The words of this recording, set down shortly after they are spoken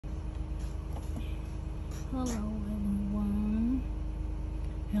Hello everyone.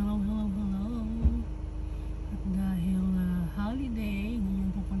 Hello. At dahil holiday,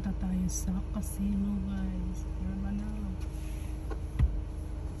 ngayon pupunta tayo sa casino guys. Tara na.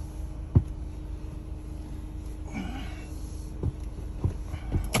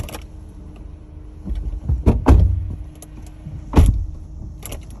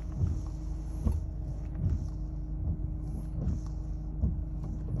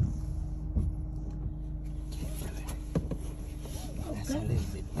 A little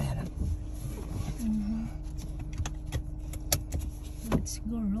bit better. Let's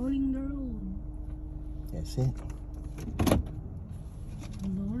go rolling the road. That's it.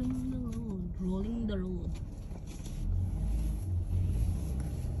 Rolling the road.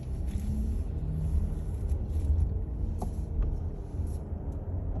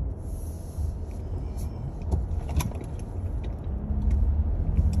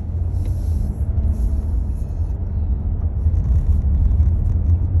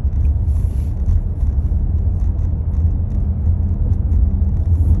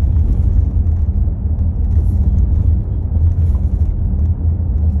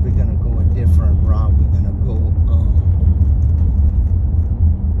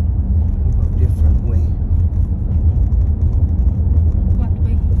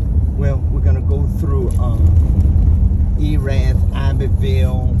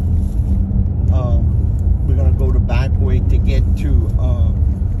 Abbeville. We're gonna go the back way to get to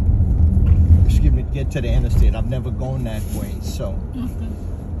get to the interstate. I've never gone that way, so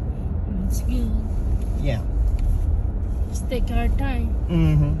That's good. Yeah. Let's take our time.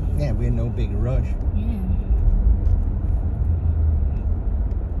 Yeah, we're in no big rush. Yeah.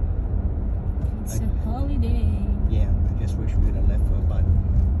 It's a holiday. Yeah, I just wish we'd have left for about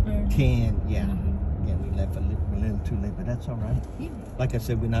Early. 10. Yeah. Yeah, we left a little too late, but that's all right. Yeah. Like I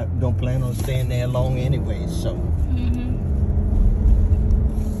said, we don't plan on staying there long anyway, so.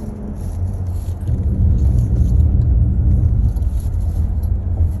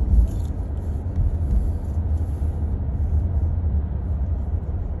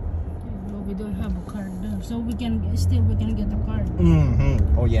 Well, we don't have a card though, so we can get a card.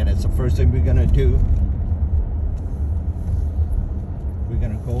 Oh yeah, that's the first thing we're gonna do. We're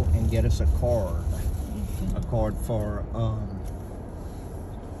gonna go and get us a card. A card for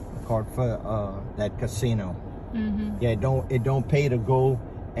that casino. Yeah, it don't pay to go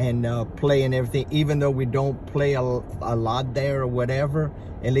and play and everything. Even though we don't play a lot there or whatever,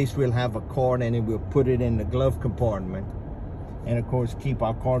 at least we'll have a card and then we'll put it in the glove compartment. And of course, keep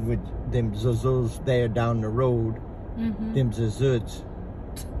our card with them Zuzus there down the road. Them Zuzuts.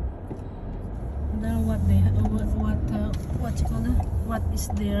 Then what you call it? What is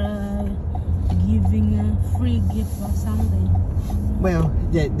their giving a free gift or something? Well,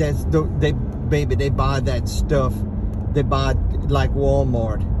 they buy that stuff. They buy like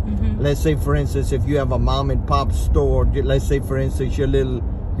Walmart. Let's say, for instance, if you have a mom and pop store, let's say, for instance, your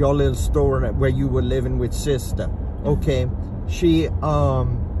little store where you were living with sister. Okay, she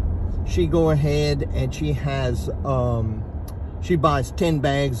go ahead and she has she buys 10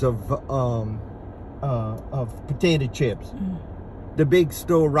 bags of potato chips. The big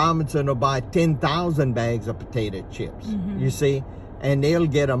store Robinson will buy 10,000 bags of potato chips. You see, and they'll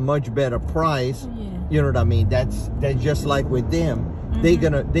get a much better price. You know what I mean? That's just like with them. They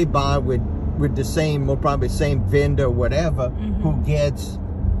buy with the same, or probably same vendor, whatever, who gets,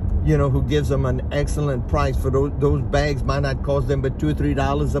 who gives them an excellent price for those bags. Might not cost them but $2 or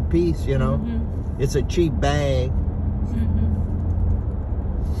 $3 a piece. It's a cheap bag.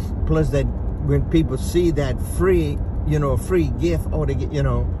 Plus that when people see that free, a free gift, or they get,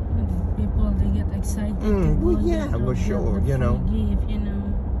 people, they get excited. Well, yeah, well, sure, Gift,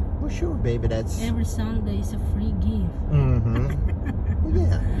 Well, sure, baby, that's... Every Sunday is a free gift.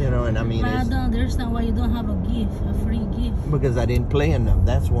 Yeah, and I mean... But I don't understand why you don't have a free gift. Because I didn't play in them,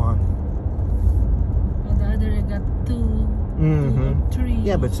 that's why. Well, the other I got two or three.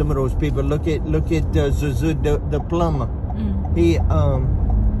 Yeah, but some of those people, look at Zuzu, the plumber.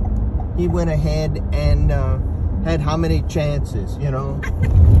 He went ahead and had how many chances, you and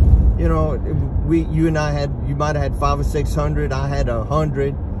I you might have had 500 or 600. I had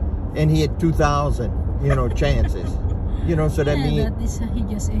 100, and he had 2,000, chances. So that means he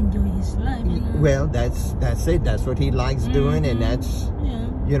just enjoy his life. Well, that's it. That's what he likes doing, and that's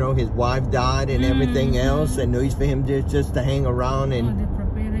his wife died and everything else, and it's for him just to hang around and. They're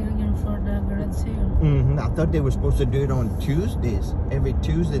preparing again for the garage sale. I thought they were supposed to do it on Tuesdays. Every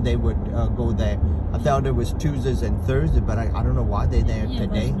Tuesday they would go there. I thought it was Tuesdays and Thursdays, but I don't know why they're there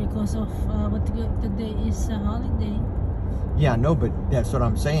today. But because of today is a holiday. Yeah, no, but that's what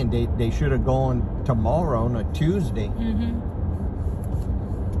I'm saying. They should have gone tomorrow on a Tuesday.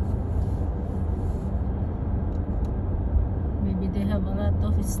 Maybe they have a lot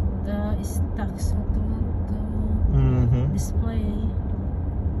of stocks to display.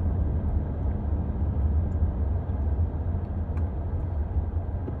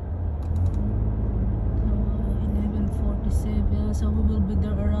 So we will be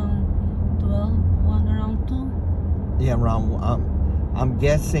there around 12, around 2. Yeah, around. I'm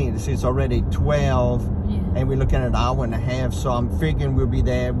guessing it's already 12, and we're looking at an hour and a half. So I'm figuring we'll be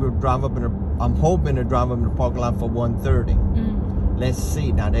there. We'll drive up I'm hoping to drive up in the parking lot for 1:30. Let's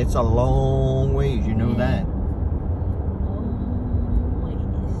see. Now that's a long ways. You know that. Maybe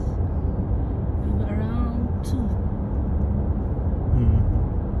around 2.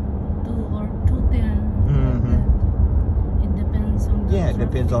 2 or 2:10. Yeah, it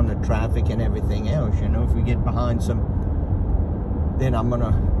depends on the traffic and everything else. You know, if we get behind some, then I'm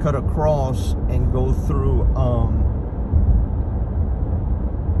gonna cut across and go through.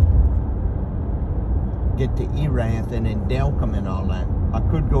 Get to Erath and then Delcom and all that. I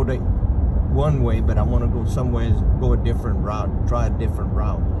could go to one way, but I want to go somewhere, go a different route, try a different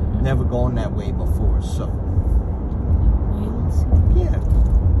route. Never gone that way before, so yeah,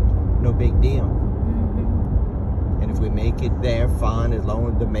 no big deal. And if we make it there, fine, as long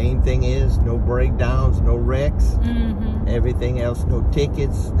as the main thing is no breakdowns, no wrecks, everything else, no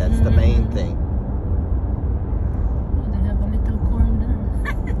tickets, that's the main thing. They have a little corn there.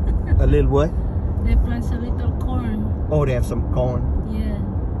 A little what? They plant a little corn. Oh, they have some corn? Yeah.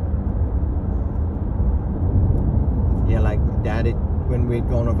 Yeah, like Daddy, when we'd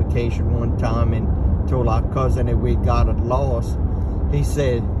gone on vacation one time and told our cousin that we got it lost, he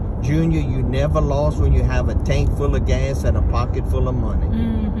said, Junior, you never lost when you have a tank full of gas and a pocket full of money.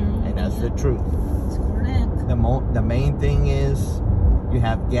 And that's the truth. That's correct. The main thing is you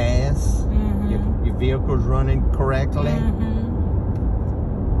have gas, your vehicle's running correctly,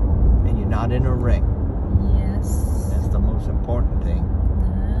 and you're not in a wreck. Yes. That's the most important thing.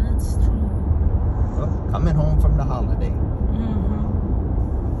 That's true. Well, coming home from the holiday.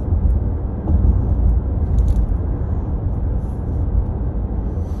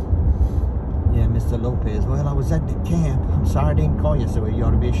 Yeah, Mr. Lopez, well, I was at the camp. I'm sorry I didn't call you, so you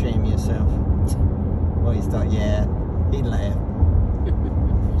ought to be ashamed of yourself. Well, he thought, yeah, he laughed.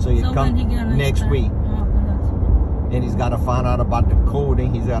 So you come next week. And he's got to find out about the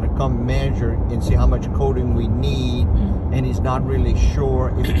coding. He's got to come measure and see how much coding we need. And he's not really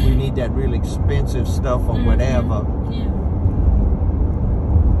sure if we need that really expensive stuff or whatever.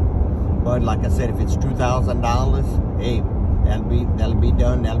 But like I said, if it's $2,000, hey, that'll be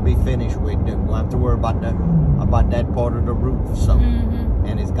done. That'll be finished with. We won't have to worry about that part of the roof. So,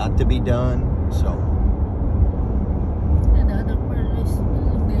 and it's got to be done. So. And the other part looks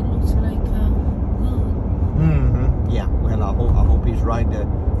like good. Yeah. Well, I hope he's right. The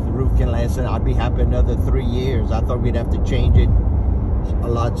roof can last. I'd be happy another 3 years. I thought we'd have to change it a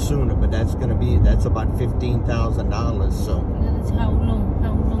lot sooner, but that's about $15,000. So. That's how long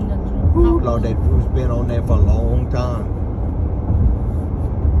that roof? Ooh, Lord, that roof's been on there for a long time.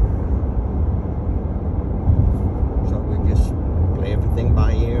 So we just play everything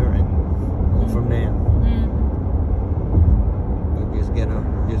by ear and go from there. We'll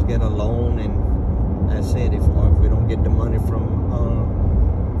just get a loan, and that's it. If we don't get the money from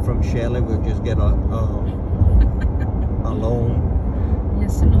Shelley, we'll just get a loan.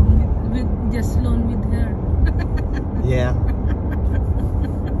 Just loan with her. Yeah.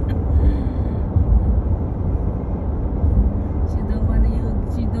 She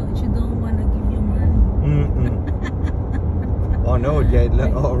don't wanna give you money. Oh no,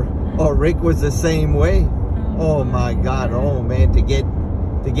 or Rick was the same way. Oh my God. Oh man, to get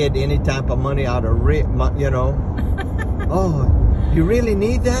any type of money out of Rick, you know. Oh, you really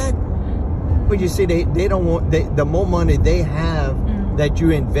need that? But you see, they don't want. The more money they have that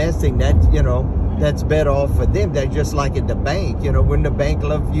you're investing, that that's better off for them. They're just like at the bank. You know, when the bank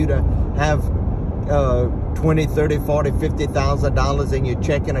loves you to have $20, $30, $40, $50,000 in your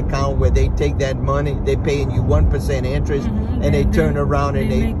checking account, where they take that money, they paying you 1% interest, and they turn around and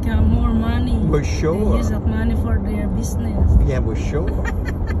they make more money. Well, sure. They use that money for their business. Yeah, well, sure.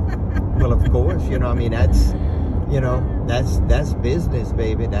 Well, of course, I mean, that's business,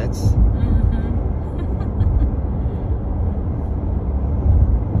 baby. That's.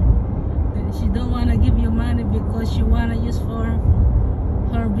 She don't want to give you money because she want to use for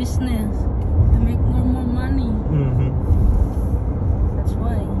her business to make more money. That's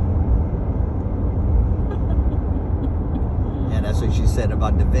why. Yeah, that's what she said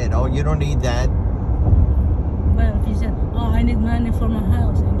about the vet. Oh, you don't need that. Well, she said, oh, I I need money for my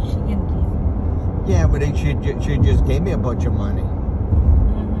house, and she can give. Yeah, but she just gave me a bunch of money.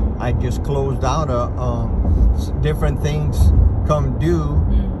 I just closed out different things come due,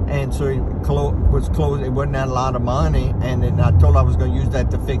 and so it was closed. It wasn't that a lot of money, and then I told her I was going to use that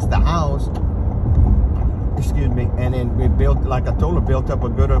to fix the house. Excuse me. And then we built, like I told her, built up a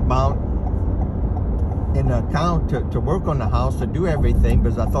good amount in the account to work on the house, to do everything,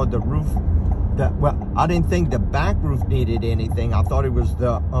 because I thought the roof, well, I didn't think the back roof needed anything. I thought it was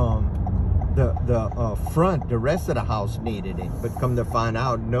the front, the rest of the house needed it. But come to find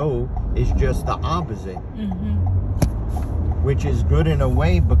out, no, it's just the opposite. Which is good in a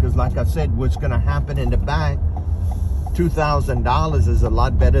way, because like I said, what's going to happen in the back, $2,000 is a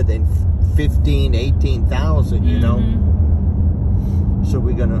lot better than $15,000, $18,000, you know. So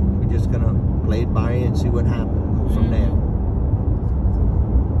we're just gonna play it by ear and see what happens. Go from there.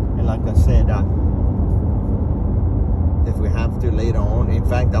 And like I said, if we have to later on, in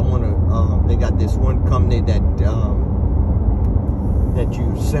fact, I want to. They got this one company that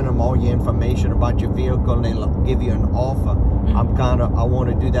you send them all your information about your vehicle, and they'll give you an offer. I want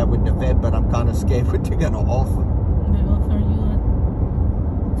to do that with the vet, but I'm kind of scared what they're gonna offer. They offer you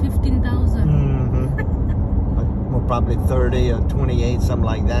 15,000. Well, probably 30 or 28, something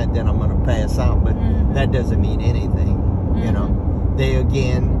like that. Then I'm gonna pass out, but that doesn't mean anything, you know. They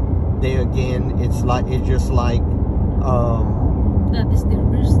again, it's just like that is their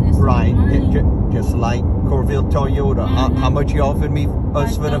business, right? Just like Corville Toyota. How much he offered me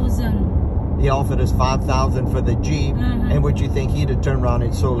us for the? He offered us $5,000 for the Jeep, and what you think he'd have turned around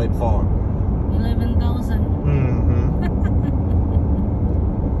and sold it for? 11,000.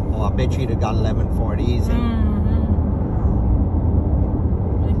 Oh, I bet you'd have got 11 for it easy.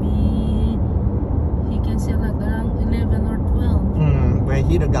 Maybe he can sell it around 11 or 12. Well,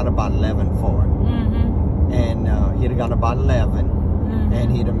 he'd have got about 11 for it, and he'd have got about 11,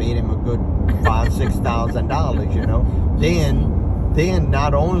 and he'd have made him a good $5,000–6,000, you know. Then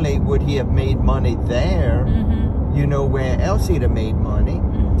not only would he have made money there, you know where else he'd have made money?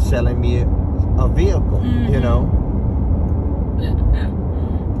 Selling me a vehicle, you know.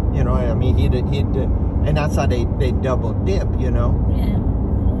 You know, I mean, he'd and that's how they double dip, you know. Yeah, you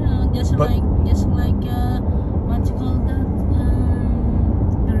know, just like what you call that,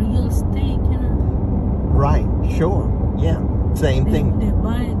 the real estate, you know. Right, sure, yeah, same thing. They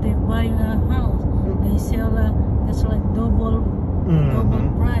buy a house, they sell just like double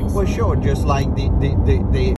price. Well, sure, just like the